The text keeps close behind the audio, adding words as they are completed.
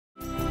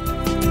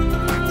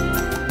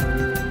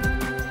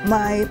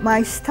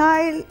My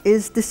style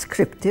is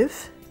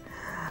descriptive.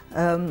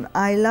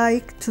 I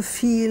like to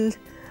feel,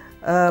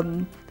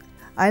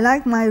 I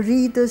like my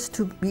readers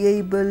to be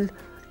able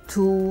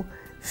to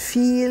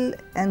feel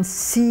and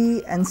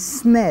see and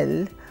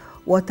smell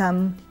what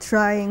I'm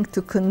trying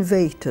to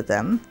convey to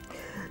them.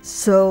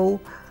 So,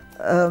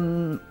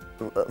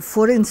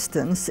 for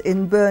instance,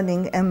 in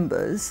Burning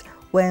Embers,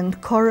 when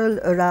Coral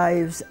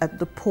arrives at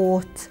the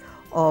port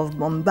of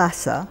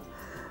Mombasa,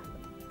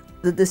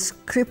 the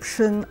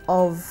description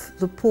of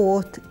the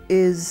port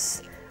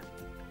is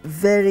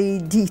very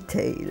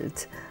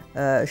detailed.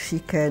 She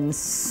can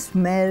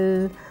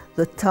smell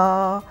the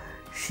tar,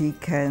 she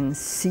can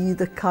see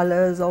the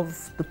colors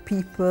of the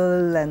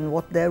people and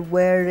what they're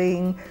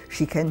wearing,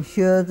 she can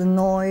hear the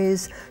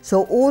noise.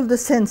 So all the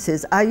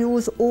senses, I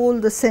use all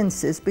the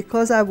senses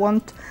because I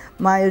want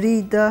my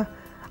reader,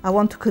 I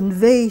want to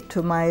convey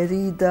to my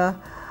reader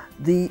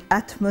the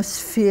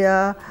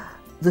atmosphere,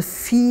 the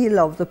feel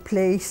of the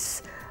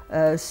place,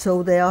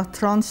 so they are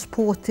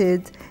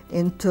transported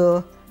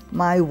into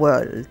my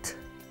world.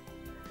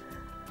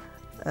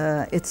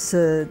 I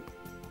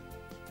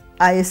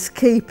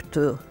escape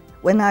to,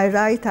 when I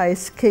write, I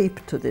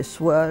escape to this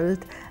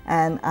world,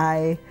 and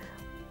I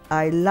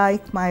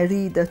like my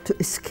reader to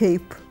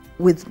escape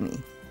with me.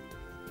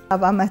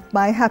 I'm at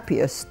my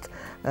happiest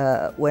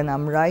when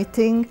I'm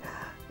writing.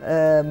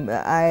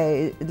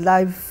 I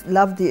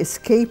love the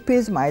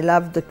escapism, I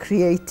love the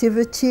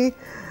creativity,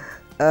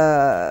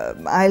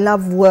 I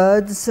love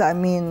words. I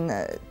mean,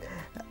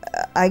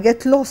 I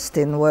get lost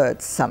in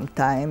words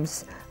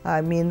sometimes.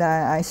 I mean,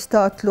 I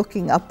start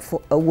looking up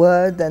for a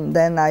word and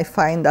then I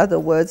find other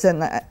words,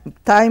 and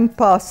time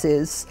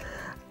passes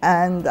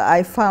and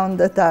I found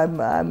that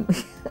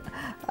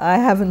I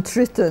haven't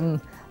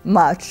written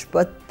much,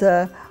 but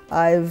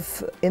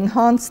I've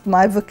enhanced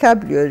my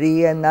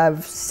vocabulary and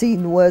I've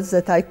seen words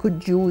that I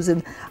could use,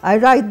 and I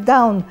write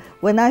down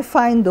when I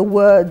find a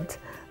word,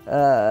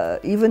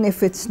 even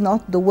if it's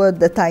not the word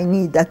that I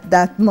need at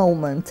that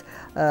moment.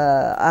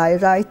 I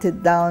write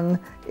it down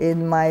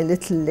in my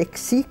little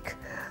lexique,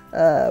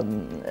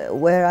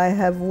 where I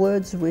have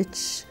words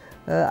which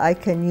I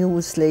can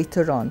use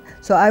later on.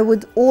 So I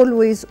would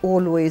always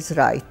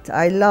write.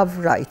 I love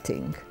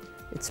writing.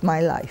 It's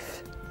my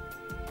life.